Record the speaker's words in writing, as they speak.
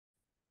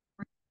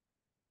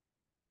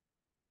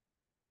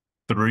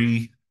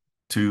Three,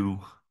 two,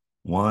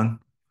 one.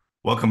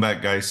 Welcome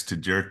back, guys, to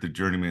Jarek the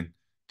Journeyman.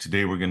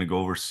 Today, we're going to go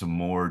over some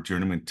more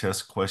Journeyman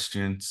test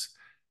questions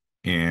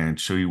and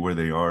show you where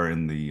they are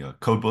in the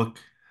code book.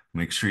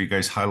 Make sure you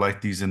guys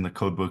highlight these in the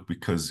code book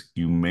because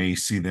you may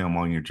see them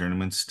on your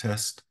Journeyman's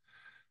test.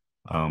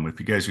 If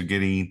you guys are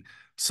getting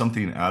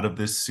something out of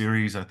this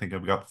series, I think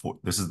I've got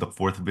this is the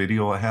fourth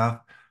video I have.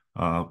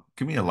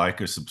 Give me a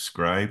like or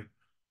subscribe.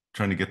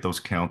 Trying to get those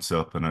counts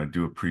up, and I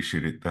do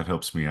appreciate it. That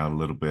helps me out a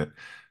little bit.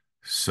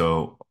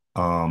 So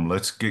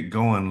let's get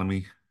going. Let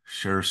me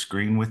share a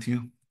screen with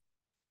you.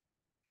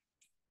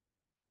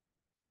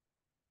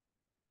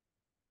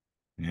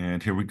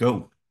 And here we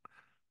go.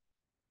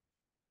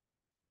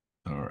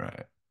 All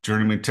right.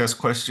 Journeyman test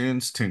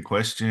questions, 10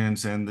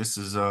 questions, and this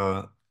is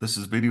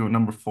video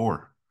number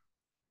 4.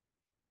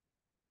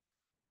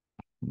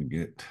 Let me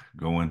get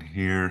going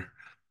here.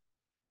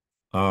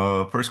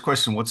 First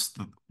question, what's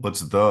the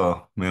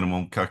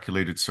minimum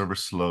calculated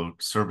service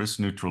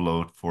neutral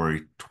load for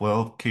a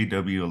 12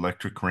 kW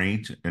electric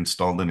range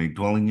installed in a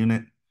dwelling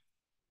unit?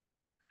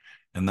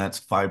 And that's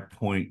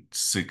 5.6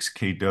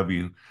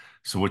 kW.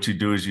 So what you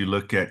do is you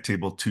look at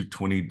table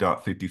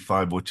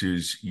 220.55, which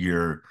is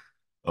your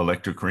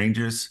electric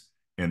ranges,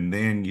 and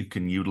then you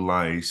can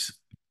utilize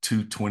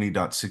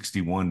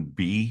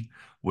 220.61b,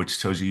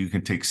 which tells you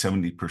can take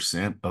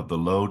 70% of the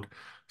load.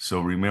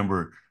 So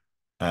remember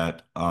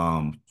at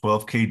 12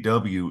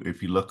 kW,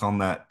 if you look on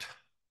that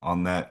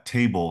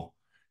table,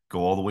 go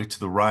all the way to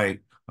the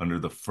right under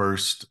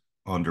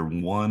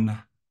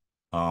one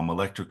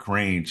electric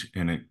range,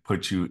 and it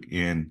puts you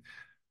in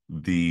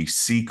the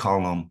C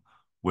column,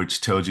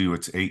 which tells you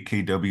it's 8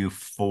 kW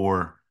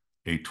for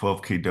a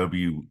 12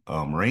 kW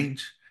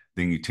range.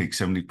 Then you take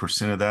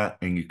 70% of that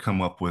and you come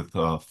up with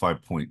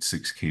 5.6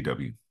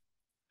 kW.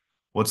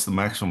 What's the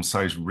maximum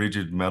size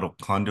rigid metal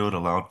conduit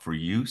allowed for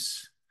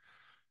use?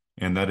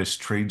 And that is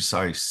trade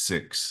size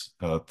 6,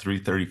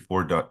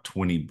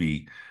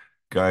 334.20b.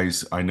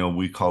 Guys, I know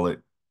we call it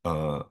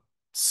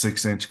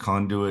 6-inch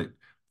conduit,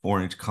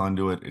 4-inch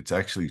conduit. It's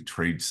actually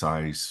trade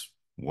size,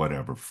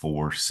 whatever,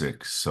 4,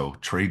 6. So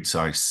trade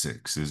size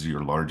 6 is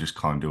your largest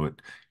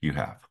conduit you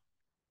have.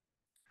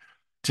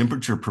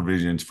 Temperature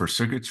provisions for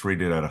circuits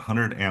rated at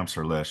 100 amps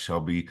or less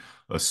shall be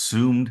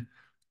assumed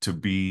to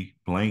be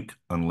blank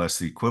unless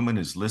the equipment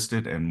is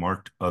listed and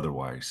marked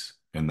otherwise.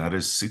 And that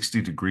is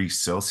 60 degrees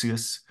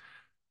Celsius,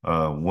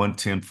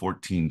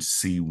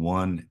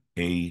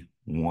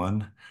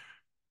 11014C1A1.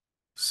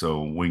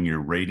 So when you're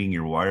rating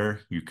your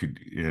wire,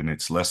 and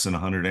it's less than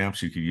 100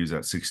 amps, you could use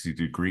that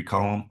 60-degree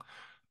column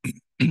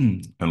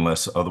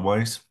unless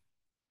otherwise.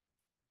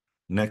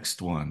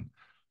 Next one,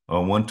 a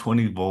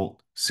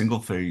 120-volt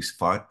single-phase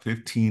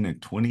 15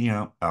 and 20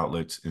 amp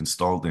outlets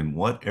installed in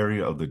what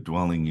area of the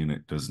dwelling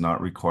unit does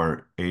not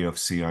require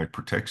AFCI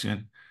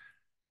protection?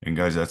 And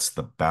guys, that's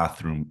the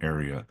bathroom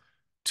area,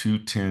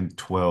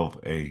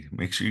 21012A.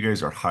 Make sure you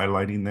guys are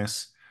highlighting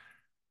this.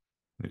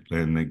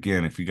 And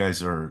again, if you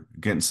guys are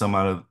getting some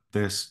out of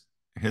this,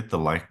 hit the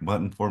like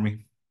button for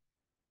me.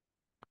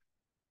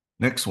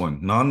 Next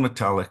one,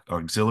 non-metallic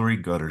auxiliary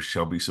gutters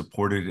shall be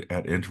supported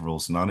at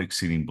intervals not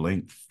exceeding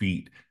blank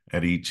feet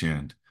at each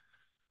end.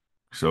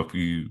 So if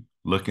you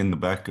look in the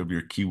back of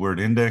your keyword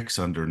index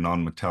under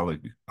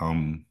non-metallic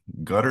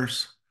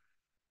gutters,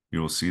 you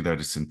will see that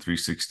it's in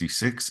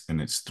 366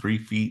 and it's 3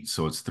 feet.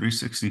 So it's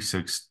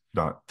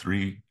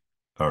 366.3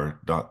 or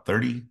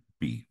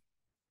 .30b.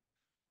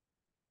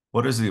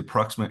 What is the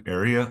approximate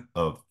area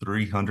of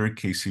 300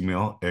 kc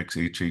mil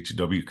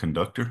XHHW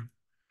conductor?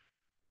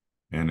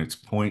 And it's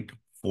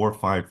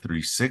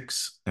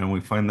 0.4536. And we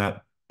find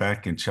that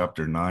back in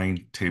chapter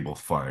 9, table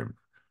 5.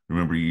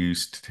 Remember, you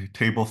used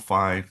table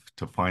 5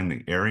 to find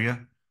the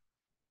area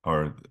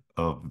or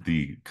of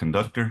the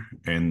conductor,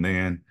 and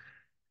then,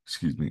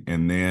 you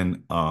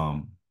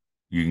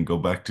can go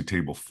back to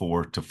table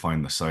 4 to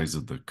find the size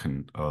of the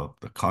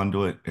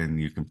conduit, and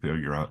you can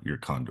figure out your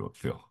conduit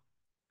fill.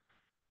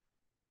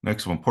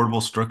 Next one,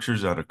 portable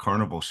structures at a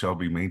carnival shall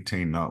be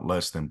maintained not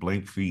less than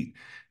blank feet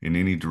in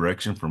any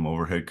direction from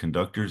overhead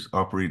conductors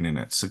operating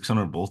at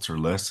 600 volts or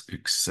less,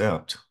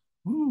 except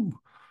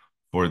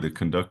for the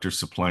conductor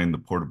supplying the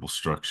portable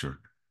structure.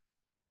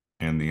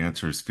 And the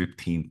answer is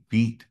 15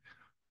 feet,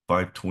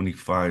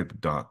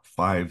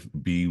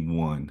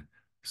 525.5B1.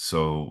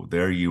 So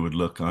there you would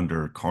look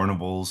under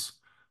carnivals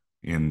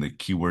in the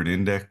keyword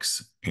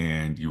index,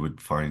 and you would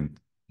find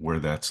where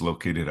that's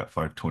located at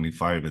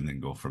 525 and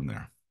then go from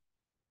there.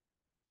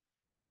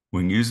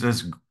 When used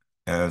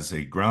as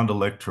a ground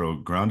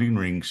electrode, grounding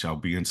rings shall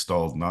be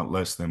installed not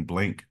less than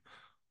blank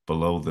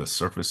below the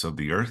surface of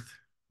the earth,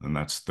 and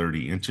that's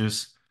 30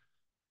 inches,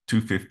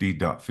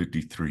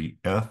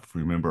 250.53F.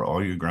 Remember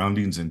all your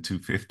groundings in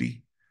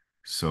 250.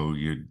 So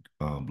you'd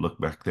look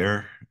back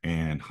there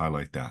and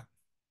highlight that.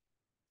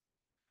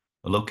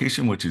 A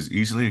location which is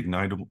easily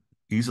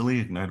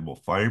ignitable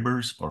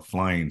fibers or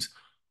flines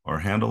are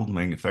handled,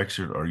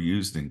 manufactured, or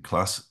used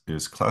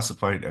is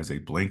classified as a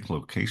blank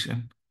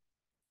location.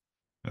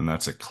 And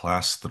that's a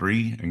class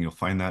 3, and you'll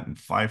find that in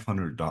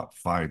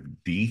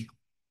 500.5D.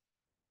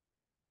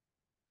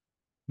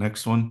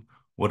 Next one,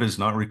 what is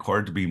not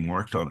required to be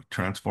marked on a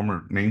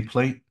transformer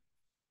nameplate?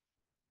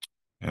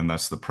 And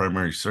that's the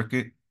primary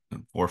circuit,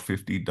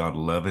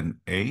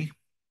 450.11a,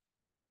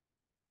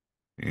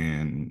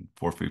 and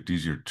 450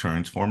 is your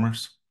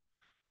transformers.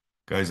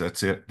 Guys,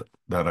 that's it.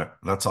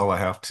 That's all I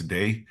have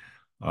today.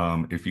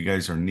 If you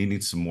guys are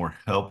needing some more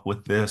help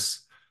with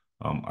this,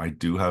 I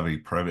do have a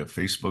private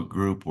Facebook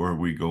group where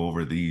we go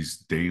over these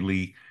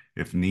daily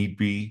if need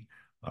be.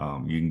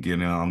 You can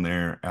get on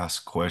there,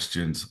 ask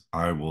questions.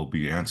 I will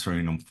be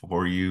answering them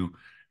for you,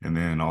 and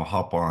then I'll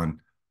hop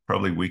on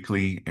probably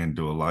weekly and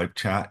do a live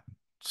chat.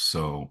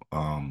 So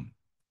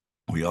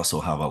we also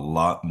have a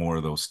lot more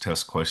of those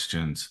test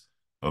questions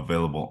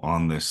available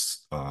on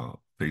this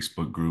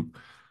Facebook group.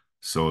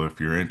 So if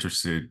you're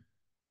interested,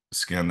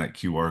 scan that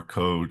QR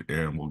code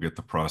and we'll get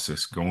the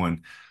process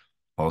going.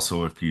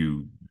 Also, if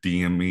you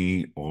DM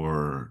me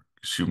or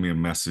shoot me a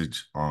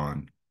message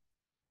on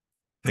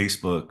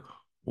Facebook,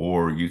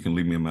 or you can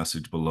leave me a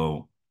message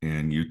below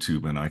in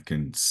YouTube and I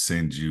can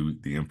send you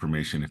the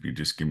information if you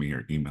just give me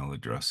your email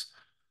address.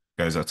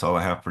 Guys, that's all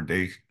I have for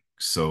today.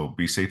 So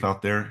be safe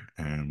out there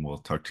and we'll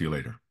talk to you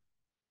later.